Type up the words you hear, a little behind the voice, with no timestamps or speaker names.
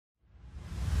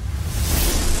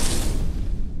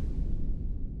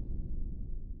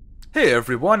Hey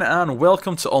everyone, and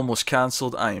welcome to Almost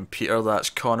Cancelled. I am Peter, that's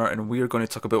Connor, and we are going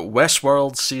to talk about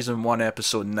Westworld Season 1,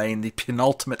 Episode 9, the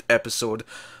penultimate episode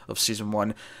of Season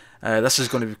 1. This is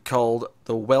going to be called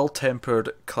The Well-Tempered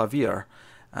Clavier,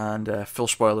 and full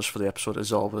spoilers for the episode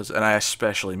as always, and I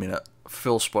especially mean it,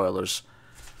 full spoilers.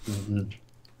 Mm-hmm.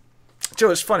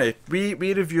 Joe, it's funny, we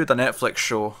reviewed a Netflix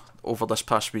show over this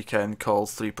past weekend called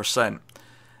 3%,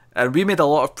 and we made a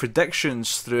lot of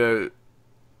predictions throughout,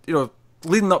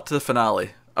 leading up to the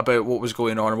finale about what was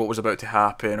going on or what was about to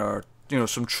happen, or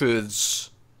some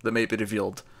truths that might be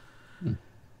revealed.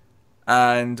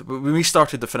 And when we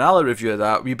started the finale review of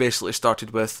that, we basically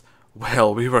started with,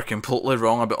 well, we were completely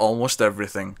wrong about almost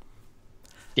everything.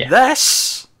 Yeah.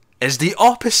 This is the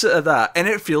opposite of that, and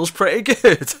it feels pretty good.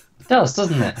 It does,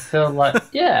 doesn't it? Feel like,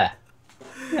 yeah,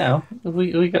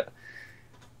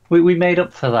 we made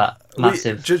up for that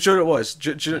massive. Do you know what it was?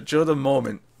 Do you know the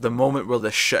moment where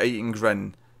the shit-eating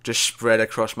grin just spread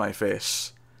across my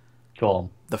face? Go on.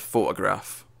 The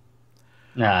photograph.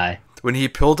 Aye. When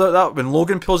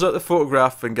Logan pulls out the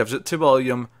photograph and gives it to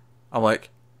William, I'm like,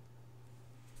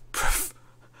 proof,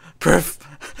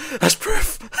 that's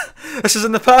proof. This is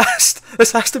in the past.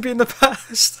 This has to be in the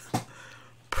past.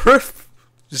 Proof.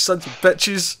 You sons of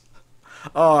bitches.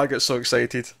 Oh, I get so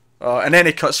excited. And then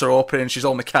he cuts her open and she's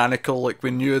all mechanical, like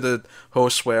we knew the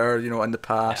hosts were, in the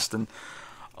past. Yeah. And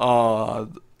oh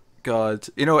god,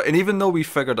 and even though we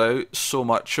figured out so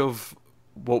much of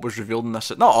what was revealed in this,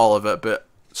 not all of it, but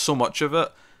so much of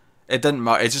it, it didn't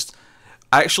matter. It just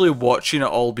actually watching it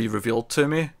all be revealed to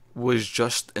me was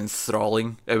just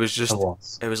enthralling. It was just,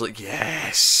 it was like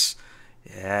yes,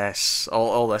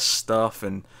 all this stuff,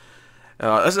 and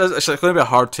it's going to be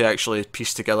hard to actually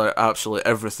piece together absolutely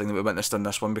everything that we witnessed in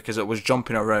this one because it was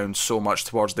jumping around so much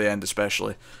towards the end,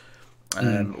 especially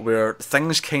where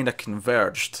things kind of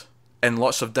converged in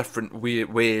lots of different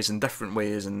ways,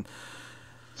 and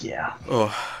yeah.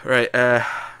 Oh, right.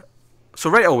 So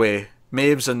right away,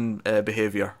 Maeve's in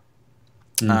behaviour,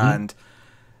 and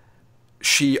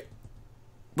she,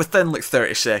 within like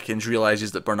 30 seconds,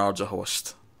 realises that Bernard's a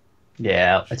host.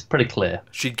 Yeah, it's pretty clear.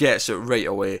 She gets it right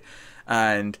away,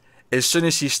 and as soon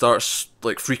as he starts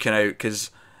like freaking out,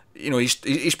 because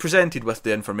he's presented with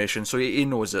the information, so he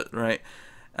knows it, right?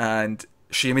 And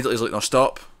she immediately is like, "No,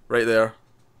 stop!" Right there,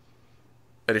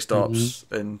 and he stops,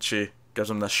 and she gives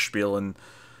him this spiel and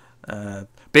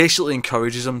basically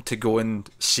encourages him to go and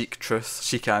seek truth,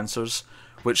 seek answers,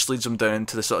 which leads him down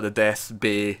into the sort of the Death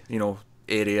Bay,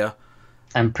 area.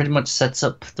 And pretty much sets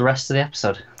up the rest of the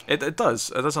episode. It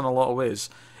does. It does in a lot of ways.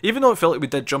 Even though it felt like we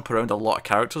did jump around a lot of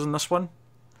characters in this one.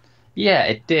 Yeah,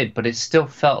 it did, but it still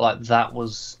felt like that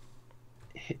was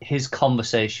his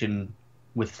conversation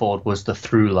with Ford was the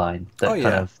through line that kind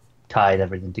of tied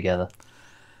everything together.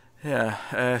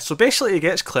 Yeah, so basically he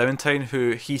gets Clementine,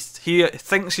 who he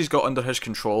thinks he's got under his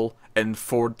control, and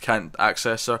Ford can't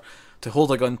access her, to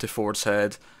hold a gun to Ford's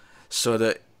head, so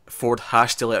that Ford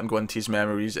has to let him go into his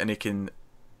memories and he can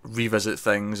revisit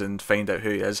things and find out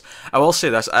who he is. I will say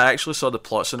this, I actually saw the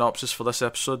plot synopsis for this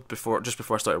episode just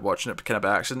before I started watching it, kind of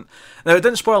by accident. Now, it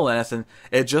didn't spoil anything,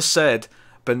 it just said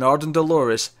Bernard and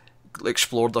Dolores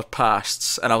explored their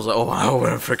pasts, and I was like, oh wow,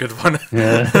 we're in for a good one.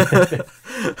 Yeah.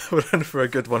 We're in for a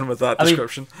good one with that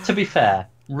description. To be fair,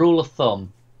 rule of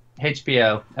thumb,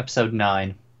 HBO episode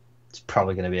 9, it's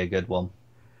probably going to be a good one.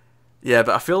 Yeah,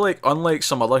 but I feel like unlike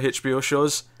some other HBO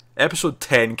shows, episode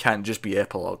 10 can't just be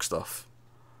epilogue stuff.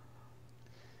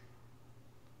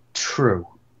 True.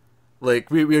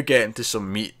 Like we're getting to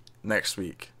some meat next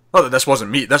week. Oh, this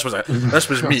wasn't meat. This was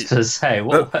meat.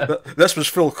 This was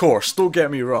full course. Don't get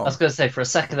me wrong. I was going to say, for a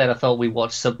second then I thought we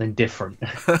watched something different.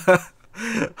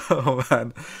 Oh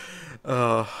man.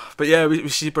 But yeah, we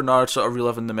see Bernard sort of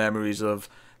reliving the memories of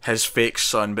his fake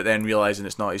son, but then realising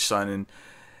it's not his son, and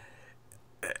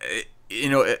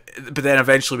but then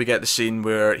eventually we get the scene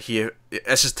where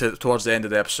this is towards the end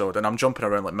of the episode, and I'm jumping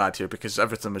around like mad here because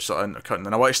everything was sort of intercutting,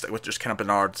 and I want to stick with just kind of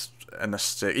Bernard in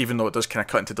this, even though it does kind of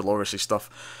cut into Dolores'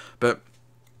 stuff. But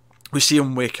we see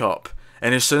him wake up,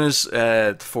 and as soon as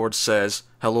Ford says,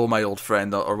 "Hello, my old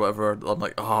friend," or whatever, I'm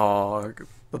like, oh,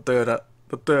 they're doing it.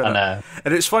 I know.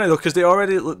 And it's funny though, because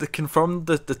they confirmed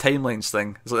the timelines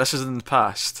thing. It's like, this is in the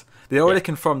past. They already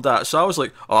confirmed that, so I was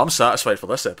like, oh, I'm satisfied for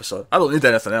this episode. I don't need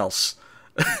anything else.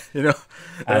 And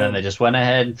then they just went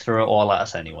ahead and threw it all at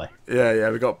us anyway. Yeah,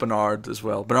 we got Bernard as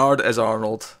well. Bernard is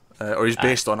Arnold, or he's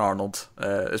based on Arnold,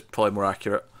 is probably more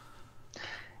accurate.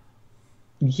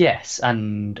 Yes,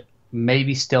 and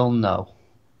maybe still no.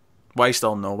 Why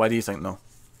still no? Why do you think no?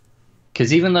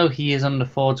 Because even though he is under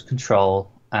Ford's control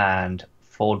and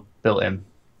Ford built him,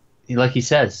 like he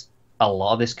says, a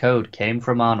lot of this code came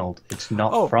from Arnold. It's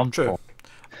not from true. Ford.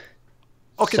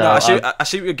 Okay, So, no, I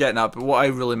see what you're getting at, but what I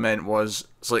really meant was,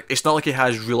 it's not like he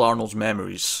has real Arnold's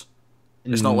memories.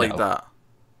 It's not like that.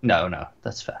 No,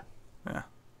 that's fair.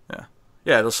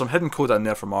 Yeah, there's some hidden code in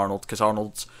there from Arnold, because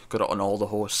Arnold's got it on all the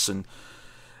hosts and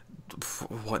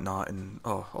whatnot, and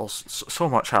so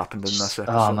much happened in this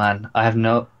episode. Oh man, I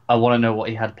want to know what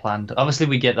he had planned. Obviously,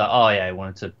 we get that. Oh yeah, he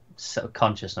wanted to set up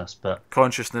consciousness, but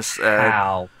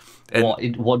how?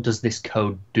 What does this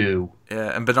code do?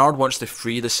 Yeah, and Bernard wants to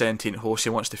free the sentient host. He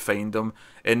wants to find them.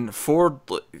 And Ford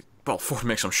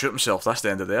makes him shoot himself. That's the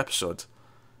end of the episode.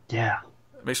 Yeah,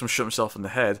 makes him shoot himself in the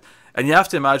head. And you have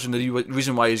to imagine the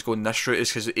reason why he's going this route is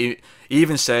because he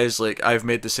even says, like, I've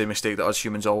made the same mistake that us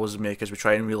humans always make as we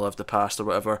try and relive the past or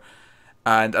whatever.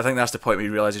 And I think that's the point where he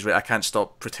realises, right, I can't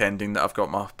stop pretending that I've got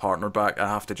my partner back. I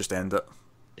have to just end it.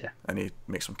 Yeah. And he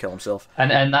makes him kill himself.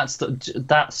 And that's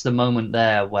the moment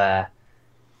there where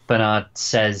Bernard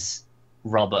says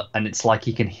Robert, and it's like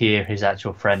he can hear his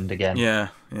actual friend again. Yeah.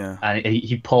 And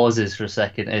he pauses for a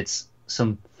second. It's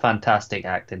some fantastic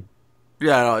acting.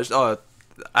 Yeah, no,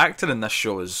 acting in this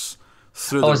show is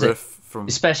through the roof.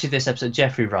 Especially this episode.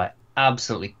 Jeffrey Wright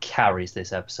absolutely carries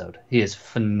this episode. He is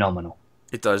phenomenal.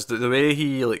 It does. The way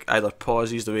he either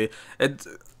pauses, the way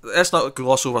let's not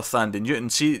gloss over Thandie Newton.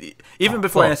 See, even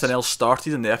before anything else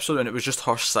started in the episode, and it was just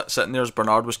her sitting there as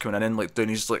Bernard was coming in, doing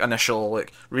his initial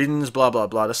readings, blah blah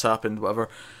blah. This happened, whatever.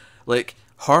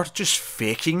 Her just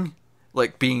faking,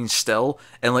 being still,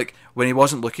 and when he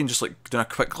wasn't looking, just doing a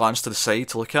quick glance to the side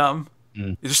to look at him.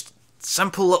 Just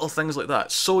simple little things like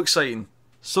that. So exciting.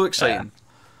 Yeah.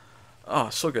 Oh,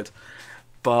 so good.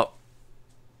 But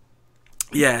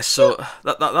yeah, so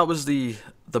that was the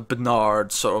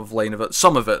Bernard sort of line of it.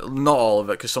 Some of it, not all of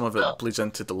it, because some of it bleeds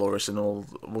into Dolores, and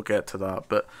we'll get to that.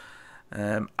 But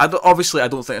I don't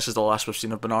think this is the last we've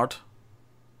seen of Bernard.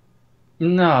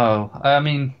 No, I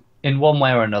mean, in one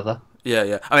way or another.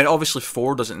 Yeah. I mean, obviously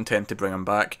Ford doesn't intend to bring him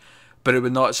back, but it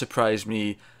would not surprise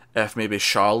me if maybe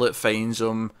Charlotte finds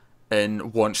him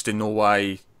and wants to know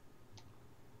why.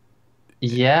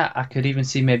 Yeah, I could even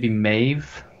see maybe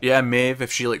Maeve. Yeah, Maeve,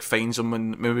 if she finds him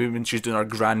when she's doing her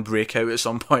grand breakout at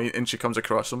some point and she comes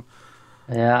across him.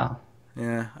 Yeah.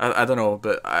 Yeah, I don't know,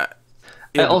 but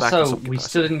also, we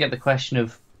still didn't get the question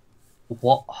of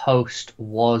what host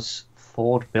was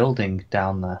Ford building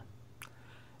down there.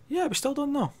 Yeah, we still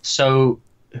don't know. So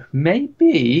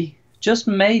maybe, just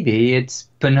maybe, it's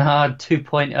Bernard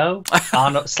 2.0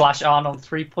 Arnold /Arnold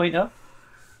 3.0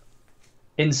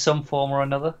 in some form or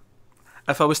another.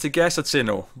 If I was to guess, I'd say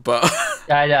no, but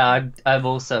I know. I'm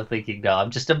also thinking no. I'm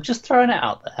just throwing it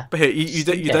out there. But hey,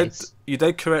 you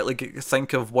did correctly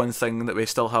think of one thing that we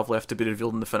still have left to be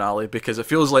revealed in the finale, because it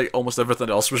feels like almost everything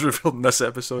else was revealed in this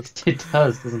episode. It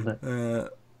does, doesn't it?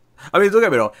 I mean, don't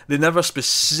get me wrong. They never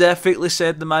specifically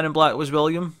said the Man in Black was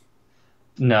William.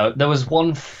 No, there was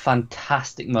one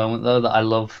fantastic moment though that I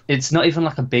love. It's not even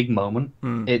a big moment.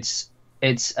 It's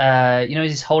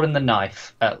he's holding the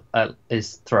knife at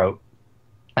his throat.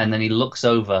 And then he looks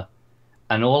over,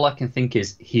 and all I can think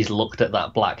is he's looked at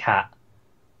that black hat,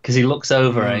 because he looks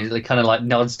over and he kind of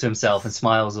nods to himself and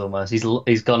smiles almost.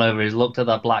 He's gone over, he's looked at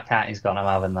that black hat, he's gone, I'm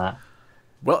having that.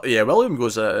 Well, yeah, William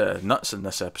goes nuts in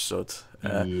this episode.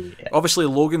 Obviously,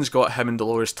 Logan's got him and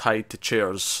Dolores tied to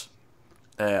chairs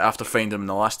after finding him in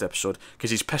the last episode,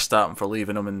 because he's pissed at him for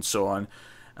leaving him and so on,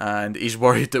 and he's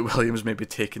worried that William's maybe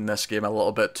taking this game a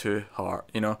little bit too hard,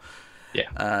 Yeah.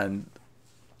 And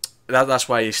that's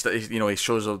why he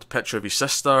shows the picture of his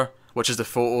sister, which is the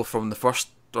photo from the first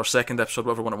or second episode,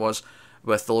 whatever one it was,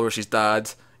 with Dolores'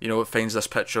 dad. Finds this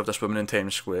picture of this woman in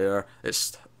Times Square.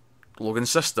 It's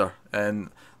Logan's sister, and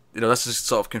this is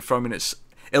sort of confirming it's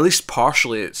at least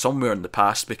partially somewhere in the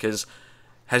past, because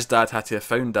his dad had to have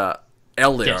found that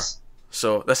earlier. Yes.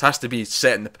 So this has to be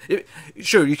set in the...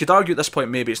 Sure, you could argue at this point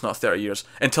maybe it's not 30 years,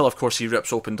 until of course he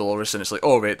rips open Dolores and it's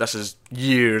oh wait, this is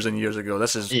years and years ago.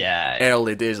 This is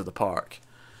early days of the park.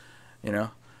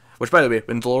 Which, by the way,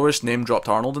 when Dolores name dropped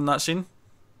Arnold in that scene,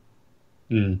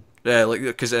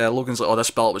 because Logan's oh, this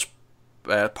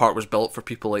park was built for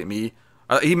people like me.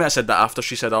 He might have said that after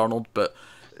she said Arnold, but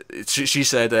she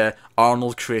said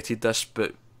Arnold created this,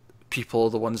 but people are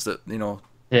the ones that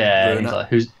Yeah,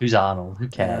 he's who's Arnold? Who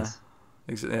cares?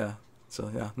 Yeah. So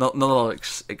yeah, not another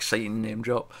exciting name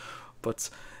drop, but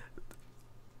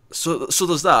so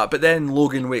there's that. But then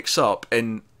Logan wakes up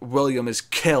and William has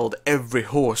killed every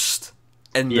host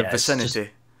in the vicinity.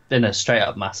 In a straight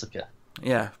up massacre.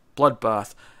 Yeah,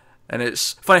 bloodbath, and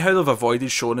it's funny how they've avoided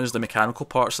showing us the mechanical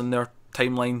parts in their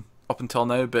timeline up until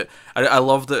now, but I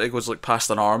love that it goes like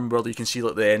past an arm where you can see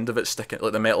like the end of it sticking,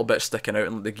 like the metal bit sticking out,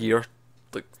 and like, the gear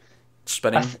like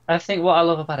spinning. I think what I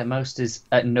love about it most is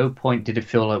at no point did it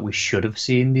feel like we should have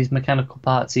seen these mechanical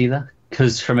parts either.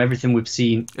 Because from everything we've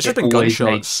seen, It's just it been always made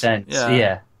gunshots. sense. Yeah.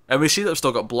 Yeah. And we see that they've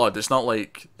still got blood. It's not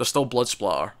like there's still blood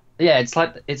splatter. Yeah, it's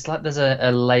like there's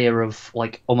a layer of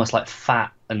like almost like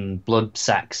fat and blood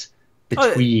sacs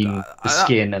between the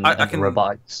skin and the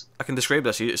robotics. I can describe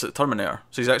this. It's the Terminator.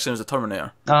 So he's actually the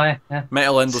Terminator. Oh yeah.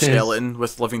 Metal endoskeleton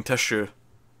with living tissue.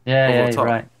 Yeah, over the top.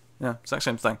 right. Yeah, exact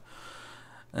same thing.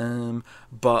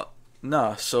 But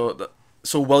nah. So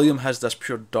William has this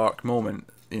pure dark moment,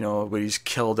 where he's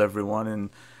killed everyone and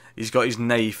he's got his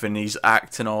knife and he's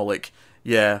acting all like,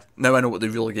 yeah, now I know what the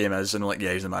real game is, and I'm like,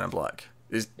 yeah, he's the Man in Black.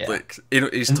 He's like,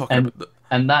 he's talking about.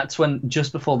 And that's when,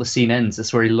 just before the scene ends,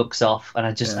 that's where he looks off, and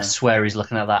I swear he's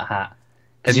looking at that hat,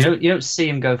 because you don't see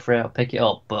him go for it or pick it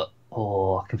up, but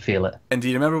I can feel it. And do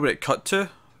you remember what it cut to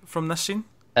from this scene?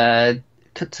 Cut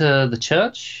to the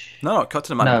church. No, it cut to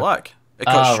the Man in Black. It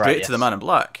cut straight to the Man in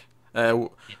Black. I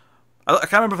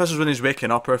can't remember if this is when he's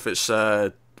waking up or if it's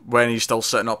when he's still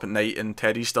sitting up at night and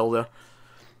Teddy's still there.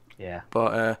 Yeah.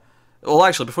 But, well,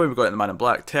 actually, before we go into the Man in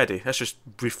Black, Teddy, let's just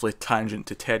briefly tangent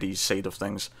to Teddy's side of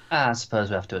things. I suppose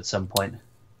we have to at some point.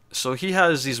 So he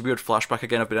has these weird flashback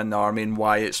again of being in the army and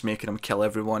why it's making him kill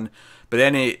everyone. But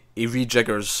then he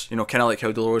rejiggers, kind of like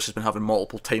how Dolores has been having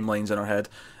multiple timelines in her head.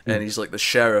 And he's like the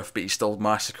sheriff, but he's still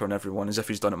massacring everyone as if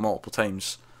he's done it multiple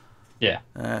times. Yeah.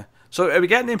 So are we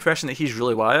getting the impression that he's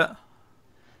really Wyatt?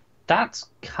 That's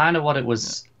kind of what it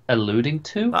was alluding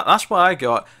to. That's what I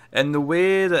got. In the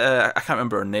way that I can't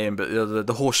remember her name, but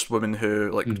the host woman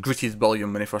who greeted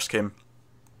William when he first came,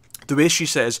 the way she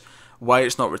says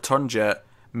Wyatt's not returned yet,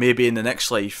 maybe in the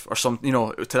next life or something,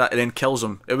 to that, and then kills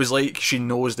him. It was like she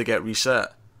knows they get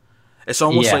reset. It's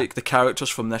almost like the characters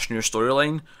from this new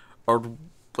storyline are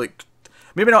like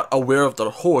maybe not aware of their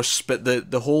hosts, but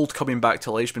the whole coming back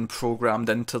to life's been programmed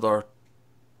into their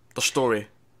story.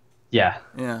 Yeah.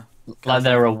 Yeah. Like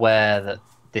they're aware that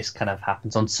this kind of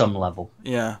happens on some level.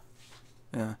 Yeah.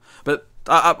 But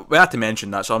we had to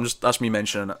mention that, so that's me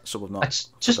mentioning it. So we've not.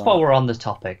 Just while we're on the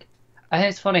topic, I think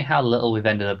it's funny how little we've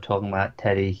ended up talking about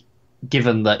Teddy,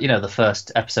 given that the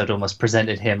first episode almost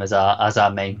presented him as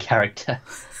our main character.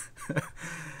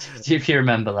 If you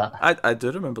remember that, I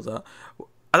do remember that.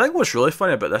 I think what's really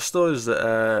funny about this though is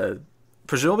that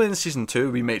presumably in season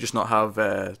 2 we might just not have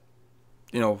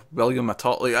William at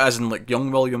all, like as in like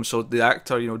young William. So the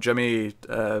actor, Jimmy,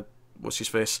 what's his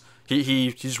face?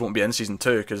 He just won't be in season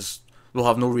 2 because we'll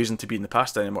have no reason to be in the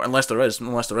past anymore, unless there is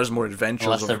more adventures.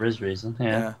 Unless there is reason,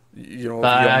 yeah. But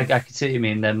I can see what you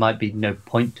mean. There might be no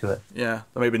point to it. Yeah,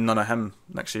 there might be none of him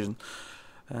next season,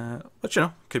 which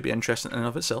could be interesting in and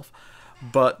of itself.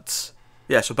 But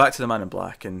yeah, so back to the Man in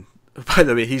Black, and by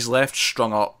the way, he's left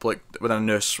strung up like with a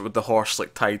noose with the horse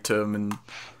like tied to him, and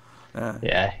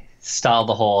style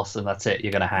the horse, and that's it.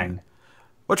 You're gonna hang.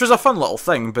 Which was a fun little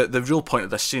thing, but the real point of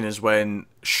this scene is when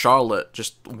Charlotte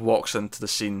just walks into the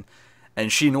scene,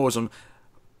 and she knows him.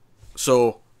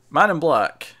 So Man in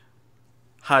Black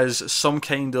has some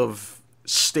kind of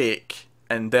stake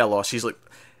in Delos. He's like,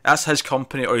 that's his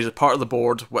company, or he's a part of the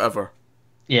board, whatever.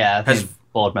 Yeah, his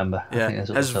board member. Yeah,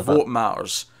 his vote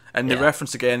matters. And they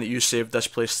reference again that you saved this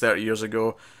place 30 years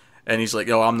ago, and he's like,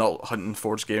 I'm not hunting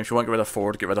Ford's game. If you want to get rid of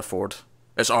Ford, get rid of Ford.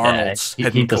 It's Arnold's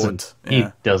hidden code. He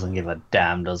doesn't give a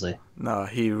damn, does he? No,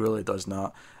 he really does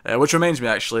not. Which reminds me,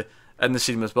 actually, in the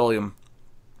scene with William,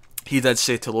 he did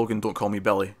say to Logan, "Don't call me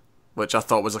Billy," which I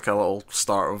thought was like a little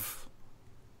start of...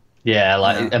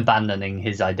 abandoning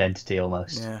his identity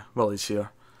almost. Yeah, Willie's here.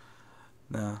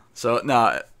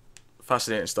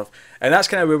 Fascinating stuff. And that's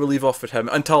kind of where we leave off with him,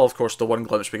 until, of course, the one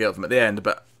glimpse we get of him at the end,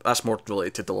 but that's more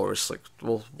related to Dolores. Like,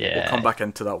 we'll come back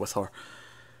into that with her.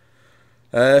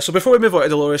 So before we move on to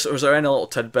Dolores, was there any little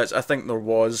tidbits? I think there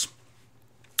was.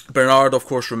 Bernard, of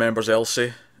course, remembers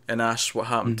Elsie and asks what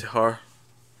happened to her.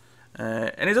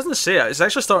 And he doesn't say it. It's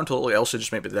actually starting to look like Elsie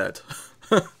just might be dead.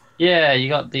 Yeah, you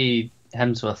got the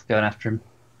Hemsworth going after him.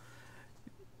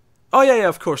 Oh, yeah,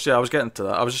 of course. Yeah, I was getting to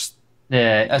that. I was just...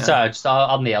 Sorry, just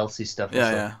on the Elsie stuff.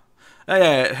 Yeah.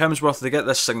 Hemsworth, they get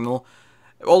this signal.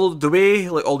 All the way,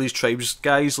 like, all these tribes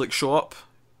guys, like, show up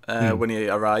when he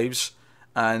arrives,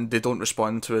 and they don't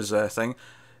respond to his thing.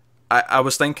 I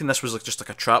was thinking this was like just like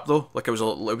a trap though, like it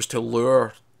was to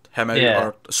lure him out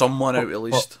or someone out at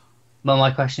least. Well,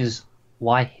 my question is,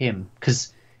 why him?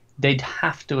 Because they'd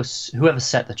have to whoever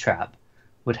set the trap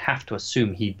would have to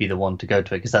assume he'd be the one to go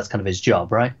to it, because that's kind of his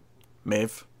job, right?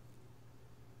 Maeve.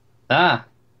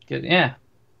 Good. Yeah,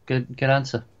 good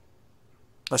answer.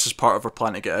 This is part of her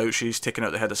plan to get out. She's taking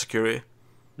out the head of security.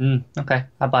 Okay,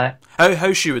 I buy it.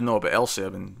 How she would know about Elsie? I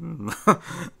mean,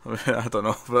 I don't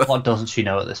know. But, what doesn't she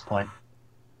know at this point?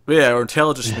 But yeah, her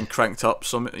intelligence has been cranked up,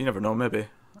 so you never know. Maybe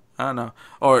I don't know.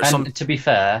 Or to be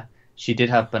fair, she did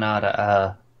have Bernard at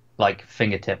her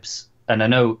fingertips, and I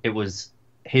know it was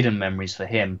hidden memories for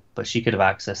him, but she could have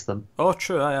accessed them. Oh,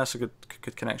 true. That's a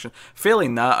good connection.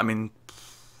 Failing that, I mean,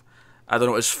 I don't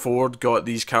know. Has Ford got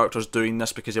these characters doing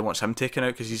this because he wants him taken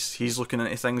out because he's looking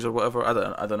into things or whatever?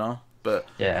 I don't know. But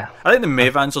yeah, I think the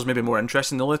Maeve answer's maybe more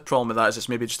interesting. The only problem with that is it's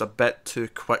maybe just a bit too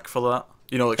quick for that.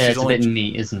 You know, she's only, a bit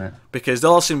neat, isn't it? Because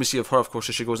the other scene we see of her, of course,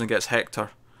 is she goes and gets Hector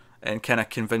and kind of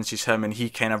convinces him, and he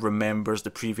kind of remembers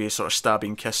the previous sort of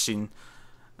stabbing kiss scene.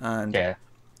 And yeah.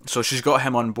 So she's got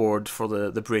him on board for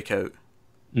the breakout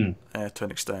to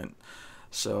an extent.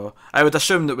 So I would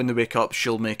assume that when they wake up,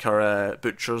 she'll make her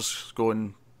butchers go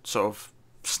and sort of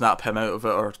snap him out of it,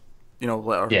 or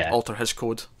let her alter his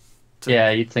code.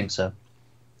 Yeah, you'd think so.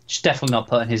 She's definitely not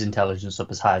putting his intelligence up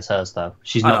as high as hers, though.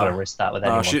 She's not going to risk that with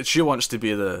anyone. She wants to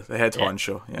be the head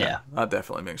honcho. Yeah, that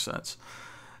definitely makes sense.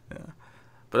 Yeah,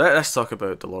 but let's talk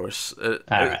about Dolores. All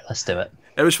right, let's do it.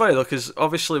 It was funny though, because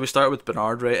obviously we started with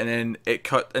Bernard, right, and then it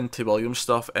cut into William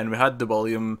stuff, and we had the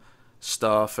William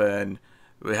stuff, and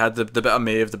we had the bit of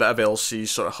Maeve, the bit of Elsie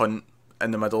sort of hunt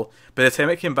in the middle. By the time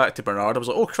it came back to Bernard, I was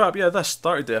like, oh crap, yeah, this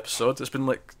started the episode. It's been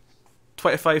like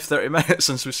 25-30 minutes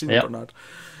since we've seen Bernard.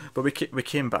 But we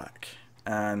came back,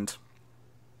 and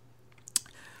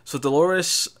so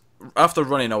Dolores, after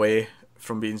running away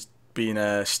from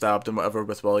being stabbed and whatever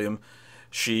with William,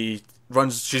 she's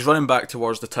running back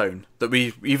towards the town that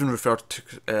we even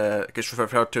gets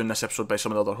referred to in this episode by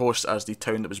some of the other hosts as the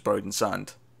town that was buried in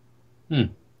sand.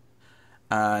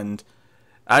 And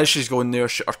as she's going there,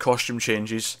 her costume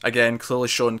changes again, clearly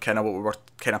showing kind of what we were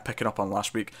kind of picking up on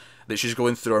last week, that she's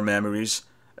going through her memories,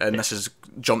 and this has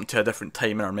jumped to a different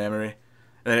time in her memory,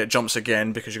 and then it jumps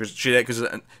again because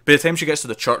by the time she gets to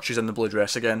the church, she's in the blue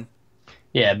dress again.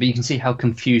 Yeah, but you can see how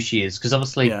confused she is, because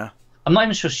obviously, I'm not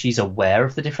even sure she's aware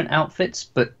of the different outfits,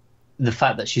 but the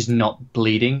fact that she's not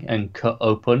bleeding and cut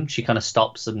open, she kind of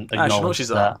stops and acknowledges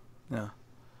that. Yeah,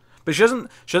 but she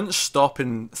doesn't stop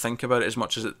and think about it as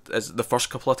much as the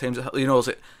first couple of times.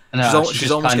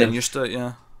 She's almost getting used to it.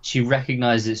 Yeah, she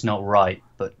recognises it's not right,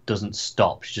 but doesn't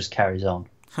stop. She just carries on.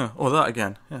 Oh, that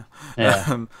again.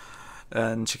 Yeah.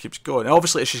 And she keeps going.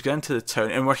 Obviously, as she's getting to the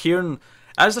town, and we're hearing,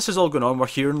 as this is all going on, we're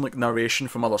hearing like narration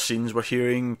from other scenes. We're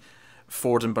hearing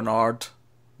Ford and Bernard.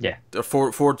 Yeah.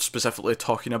 Ford specifically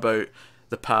talking about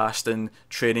the past and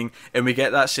training, and we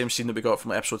get that same scene that we got from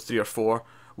like episode 3 or 4,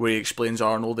 where he explains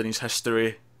Arnold and his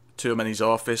history to him in his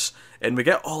office, and we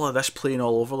get all of this playing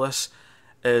all over this.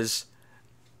 Is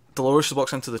Dolores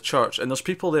walks into the church, and there's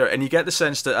people there, and you get the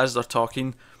sense that as they're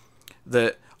talking,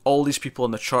 that all these people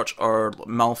in the church are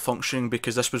malfunctioning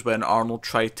because this was when Arnold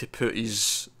tried to put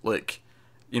his voice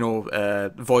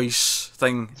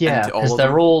thing into all of them. Yeah, because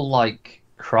they're all like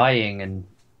crying and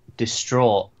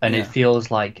distraught, and it feels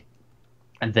like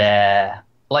they're,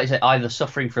 like I say, either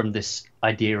suffering from this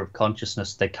idea of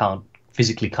consciousness, they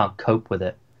physically can't cope with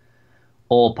it,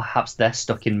 or perhaps they're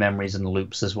stuck in memories and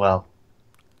loops as well.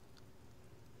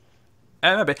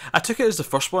 Maybe. I took it as the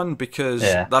first one because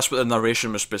that's what the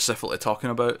narration was specifically talking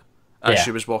about as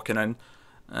she was walking in.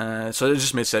 So it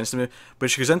just made sense to me. But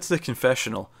she goes into the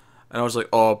confessional, and I was like,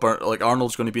 oh,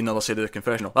 Arnold's going to be on the other side of the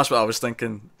confessional. That's what I was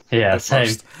thinking. Yeah, same.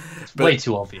 It's way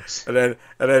too obvious. And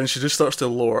then she just starts to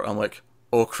lower. I'm like,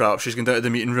 oh crap, she's going down to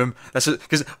the meeting room. That's it.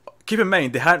 Because keep in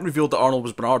mind, they hadn't revealed that Arnold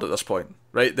was Bernard at this point,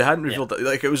 right? They hadn't revealed that.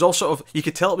 Like, it was all sort of, you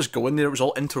could tell it was going there. It was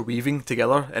all interweaving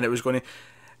together, and it was going to.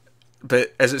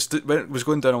 But when it was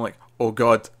going down, I'm like, oh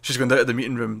god, she's going down to the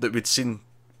meeting room that we'd seen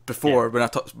before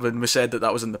when we said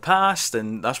that was in the past,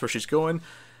 and that's where she's going.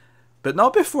 But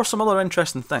not before some other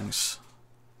interesting things.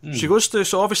 She goes to,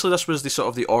 so obviously this was the sort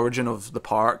of the origin of the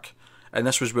park, and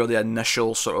this was where the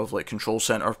initial sort of like control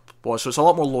centre was. So it's a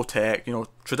lot more low tech,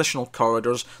 traditional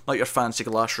corridors, like your fancy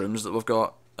glass rooms that we've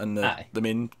got in the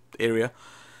main area.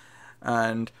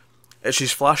 And as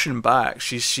she's flashing back,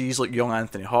 she sees like young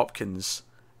Anthony Hopkins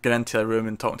get into a room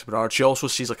and talking to Bernard. She also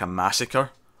sees like a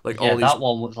massacre, like all these. That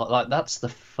one was like that's the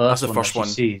first. That's the first one.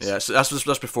 She sees. Yeah, so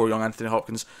that's before young Anthony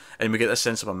Hopkins, and we get this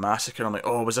sense of a massacre. I'm like,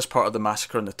 oh, was this part of the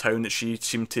massacre in the town that she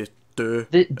seemed to do?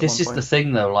 This is the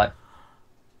thing, though. Like,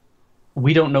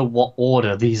 we don't know what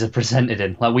order these are presented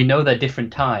in. Like, we know they're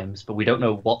different times, but we don't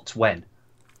know what's when.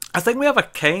 I think we have a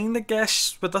kind of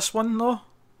guess with this one, though,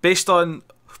 based on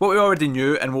what we already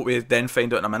knew and what we then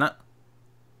find out in a minute.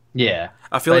 Yeah,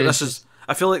 I feel like this is.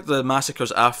 I feel like the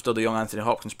massacre's after the young Anthony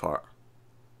Hopkins part.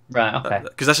 Right, okay.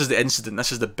 Because this is the incident,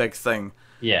 this is the big thing.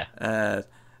 Yeah.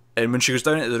 And when she goes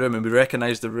down into the room, and we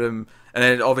recognise the room, and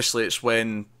then obviously it's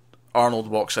when Arnold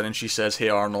walks in and she says, "Hey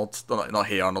Arnold," not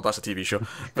 "Hey Arnold," that's a TV show,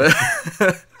 but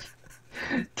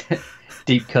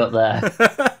Deep cut there.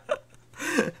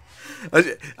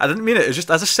 I didn't mean it. It's just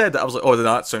as I said that I was like, "Oh,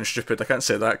 that sounds stupid. I can't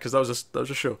say that because that was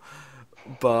a show."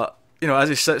 But as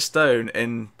he sits down,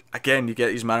 and again you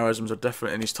get his mannerisms are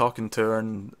different, and he's talking to her,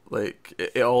 and like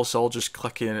it's all just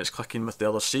clicking, and it's clicking with the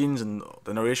other scenes and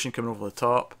the narration coming over the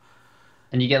top.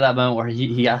 And you get that moment where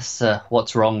he asks her,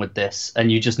 "What's wrong with this?"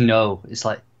 And you just know it's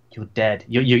like you're dead.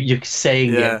 You're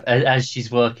saying it as she's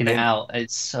working it out.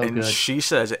 It's so good. And she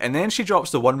says it, and then she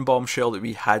drops the one bombshell that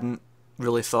we hadn't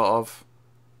really thought of.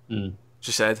 Mm.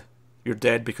 She said, "You're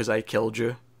dead because I killed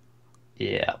you."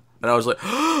 Yeah. And I was like,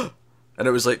 and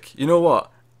it was like, you know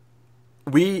what?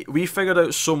 We figured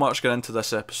out so much going into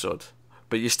this episode,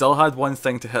 but you still had one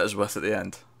thing to hit us with at the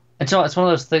end. And so it's one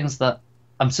of those things that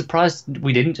I'm surprised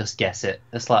we didn't just guess it.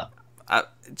 It's like,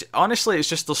 honestly, it's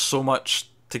just there's so much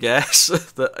to guess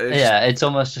that it's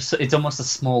almost a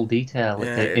small detail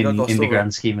in the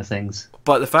grand scheme of things.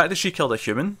 But the fact that she killed a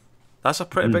human, that's a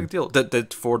pretty big deal.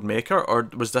 Did Ford make her, or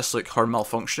was this like her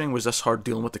malfunctioning? Was this her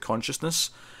dealing with the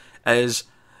consciousness? Is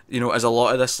a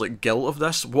lot of this like guilt of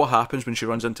this? What happens when she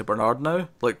runs into Bernard now?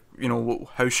 Like,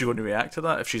 how's she going to react to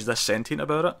that if she's this sentient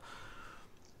about it?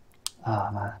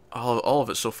 Oh man, all of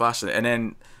it's so fascinating. And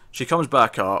then she comes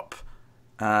back up,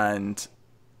 and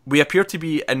we appear to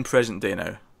be in present day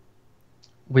now.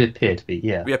 We appear to be,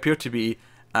 yeah. We appear to be,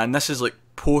 and this is like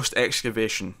post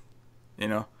excavation,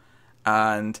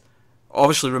 and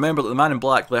obviously remember that the Man in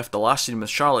Black left the last scene with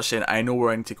Charlotte saying, "I know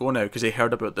where I need to go now," because he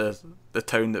heard about the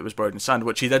town that was buried in sand,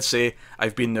 which he did say,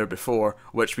 "I've been there before,"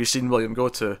 which we've seen William go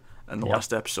to in the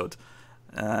last episode.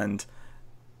 And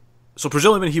so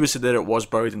presumably when he was there, it was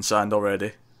buried in sand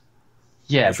already.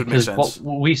 Yeah, because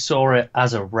we saw it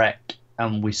as a wreck,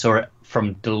 and we saw it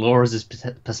from Dolores'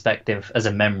 perspective as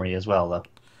a memory as well, though.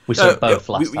 We saw it both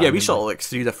last time. Yeah, we saw it like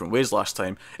 3 different ways last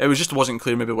time. It wasn't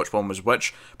clear maybe which one was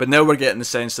which, but now we're getting the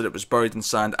sense that it was buried in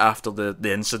sand after the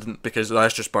incident, because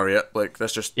let's just bury it. Like,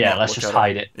 let's just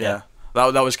hide it. Yeah.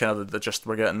 That was kind of the gist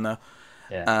we're getting there.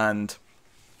 Yeah. And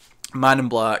Man in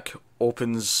Black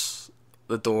opens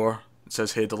the door. It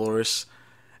says, "Hey, Dolores."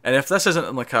 And if this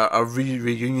isn't like a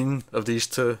reunion of these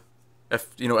two,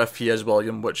 if he is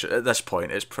William, which at this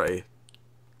point is pretty,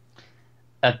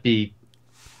 I'd be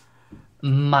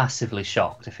massively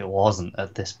shocked if it wasn't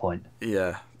at this point.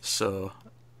 Yeah. So,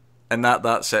 and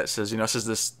that sets us.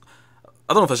 This.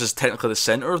 I don't know if this is technically the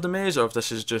center of the maze, or if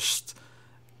this is just.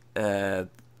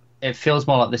 It feels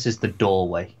more like this is the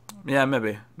doorway. Yeah,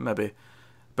 maybe.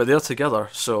 But they're together,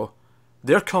 so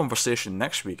their conversation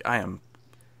next week, I am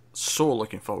so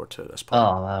looking forward to this point.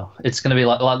 Oh no, it's going to be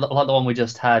like the one we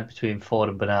just had between Ford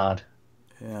and Bernard,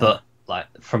 but like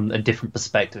from a different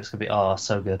perspective. It's going to be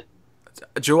so good.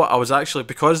 Do you know what? I was actually,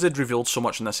 because they'd revealed so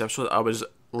much in this episode, I was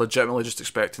legitimately just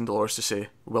expecting Dolores to say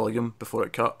William before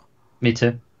it cut. Me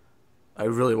too. I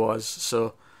really was.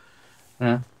 So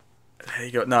yeah, there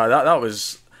you go. No, that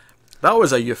was a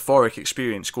euphoric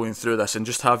experience going through this, and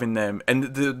just having them,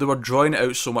 and they were drawing it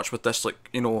out so much with this, like,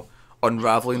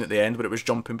 unraveling at the end, where it was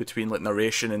jumping between like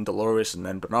narration and Dolores, and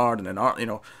then Bernard, and then Art,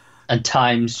 and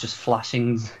times just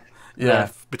flashing. Yeah,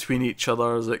 between each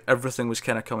other, like everything was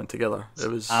kind of coming together. It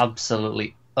was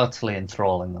absolutely, utterly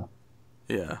enthralling, though.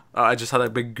 Yeah, I just had a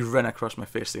big grin across my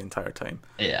face the entire time.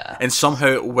 Yeah, and somehow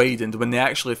it widened when they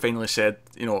actually finally said,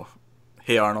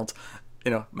 "Hey Arnold,"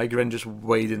 my grin just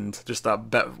widened, just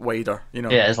that bit wider.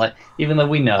 Yeah, it's like, even though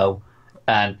we know,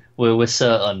 and we're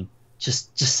certain,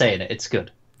 just saying it, it's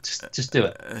good. Just do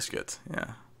it. It's good.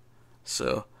 Yeah.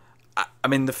 So, I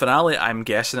mean, the finale, I'm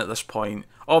guessing at this point,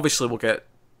 obviously we'll get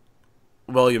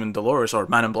William and Dolores, or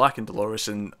Man in Black and Dolores,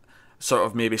 and sort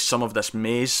of maybe some of this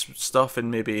maze stuff,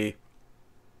 and maybe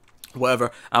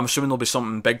whatever. I'm assuming there'll be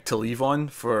something big to leave on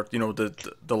for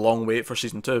the long wait for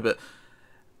season 2. But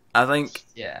I think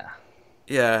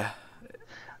yeah,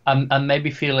 I'm maybe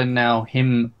feeling now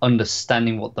him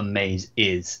understanding what the maze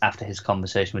is after his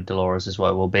conversation with Dolores is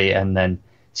what it will be, and then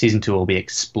season 2 will be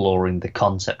exploring the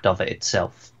concept of it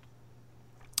itself.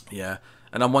 Yeah.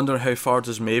 And I'm wondering how far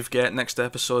does Maeve get next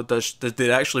episode? Does they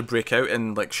actually break out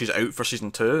and like she's out for season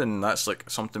 2 and that's like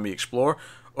something we explore,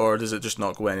 or does it just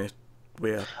not go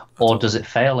anywhere? Or does it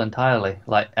fail entirely?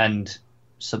 Like, and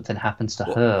something happens to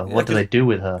her. What do they do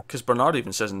with her? Because Bernard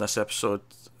even says in this episode,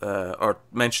 or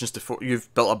mentions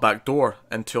you've built a back door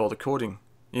into all the coding.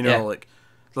 Like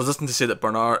there's nothing to say that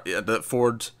that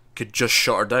Ford could just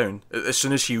shut her down as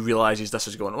soon as he realizes this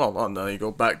is going. Well, there you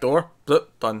go, back door,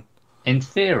 done. In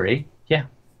theory. Yeah,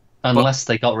 unless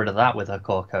they got rid of that with her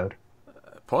core code.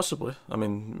 Possibly. I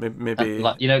mean, maybe.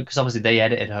 Like, because obviously they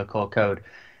edited her core code,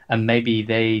 and maybe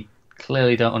they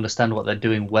clearly don't understand what they're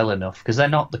doing well enough because they're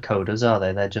not the coders, are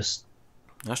they? They're just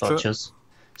That's true. butchers.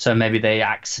 So maybe they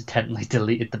accidentally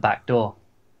deleted the back door.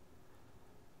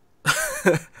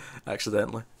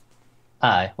 Accidentally.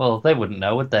 Aye, well, they wouldn't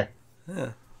know, would they?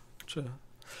 Yeah, true.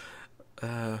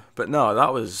 But no,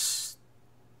 that was.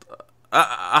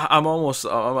 I'm at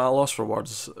a loss for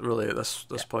words, really, at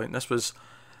this point. This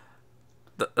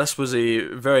was a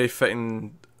very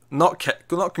fitting, not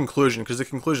conclusion, because the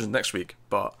conclusion is next week,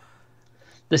 but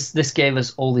This gave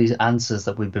us all these answers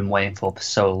that we've been waiting for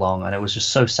so long, and it was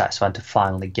just so satisfying to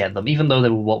finally get them. Even though they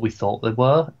were what we thought they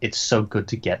were, it's so good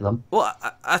to get them. well,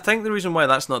 I think the reason why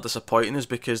that's not disappointing is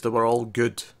because they were all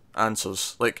good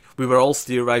answers. Like, we were all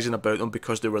theorising about them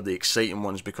because they were the exciting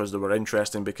ones, because they were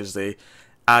interesting, because they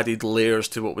added layers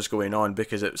to what was going on,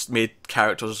 because it made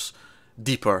characters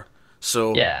deeper.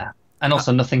 So Yeah. And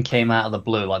also, nothing came out of the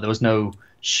blue. Like, there was no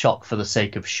shock for the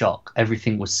sake of shock.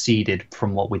 Everything was seeded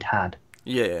from what we'd had.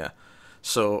 Yeah.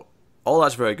 So all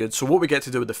that's very good. So what we get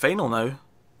to do with the final now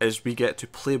is we get to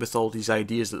play with all these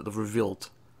ideas that they've revealed.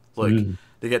 Like,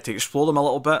 they get to explore them a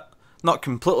little bit. Not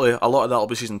completely. A lot of that will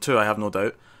be season 2, I have no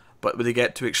doubt. But they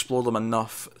get to explore them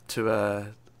enough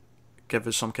to give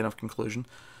us some kind of conclusion.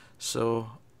 So,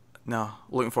 no,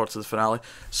 looking forward to the finale.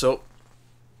 So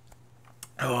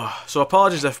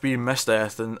apologies if we missed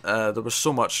anything. There was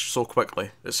so much so quickly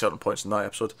at certain points in that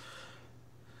episode.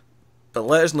 But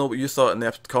let us know what you thought in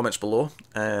the comments below.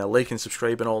 Like and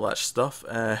subscribe and all that stuff.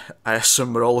 I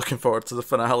assume we're all looking forward to the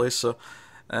finale. So,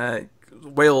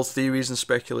 wild theories and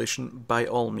speculation by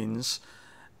all means.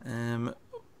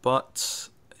 But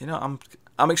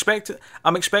I'm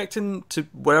expecting to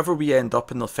wherever we end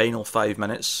up in the final 5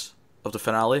 minutes of the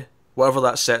finale, whatever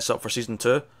that sets up for season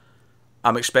 2.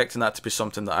 I'm expecting that to be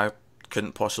something that I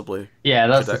couldn't possibly. Yeah,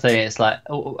 that's predict. the thing. It's like,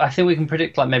 I think we can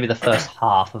predict like maybe the first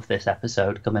half of this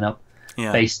episode coming up.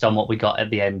 Yeah. Based on what we got at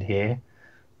the end here.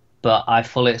 But I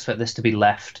fully expect this to be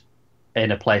left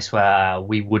in a place where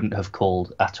we wouldn't have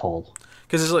called at all.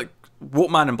 Because it's like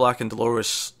what Man in Black and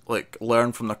Dolores like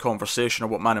learn from their conversation, or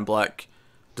what Man in Black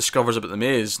discovers about the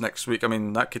maze next week. I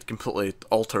mean, that could completely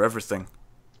alter everything.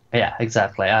 Yeah,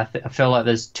 exactly. I feel like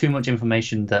there's too much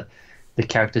information that the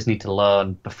characters need to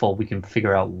learn before we can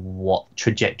figure out what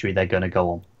trajectory they're going to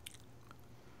go on.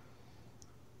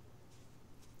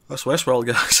 That's Westworld,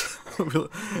 guys.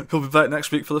 We'll be back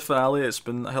next week for the finale. It's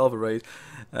been a hell of a ride.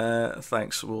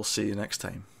 Thanks. We'll see you next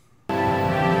time.